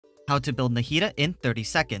How to build Nahida in 30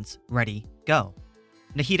 seconds. Ready, go.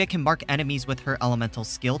 Nahida can mark enemies with her elemental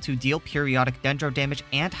skill to deal periodic dendro damage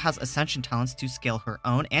and has ascension talents to scale her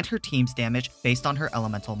own and her team's damage based on her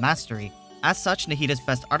elemental mastery. As such, Nahida's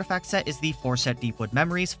best artifact set is the 4-set Deepwood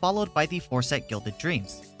Memories, followed by the 4-set Gilded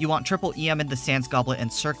Dreams. You want triple EM in the Sands Goblet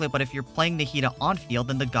and Circlet, but if you're playing Nahida on field,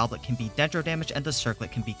 then the Goblet can be dendro damage and the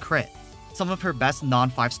Circlet can be crit. Some of her best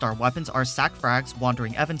non-5-star weapons are Sack Frags,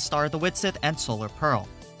 Wandering Evanstar, the Widsith, and Solar Pearl.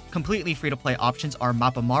 Completely free-to-play options are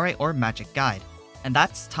Mappa Mare or Magic Guide. And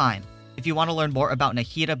that's time. If you want to learn more about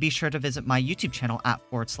Nahida, be sure to visit my YouTube channel at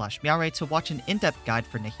 /Meowre to watch an in-depth guide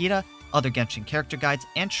for Nahida, other Genshin character guides,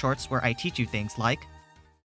 and shorts where I teach you things like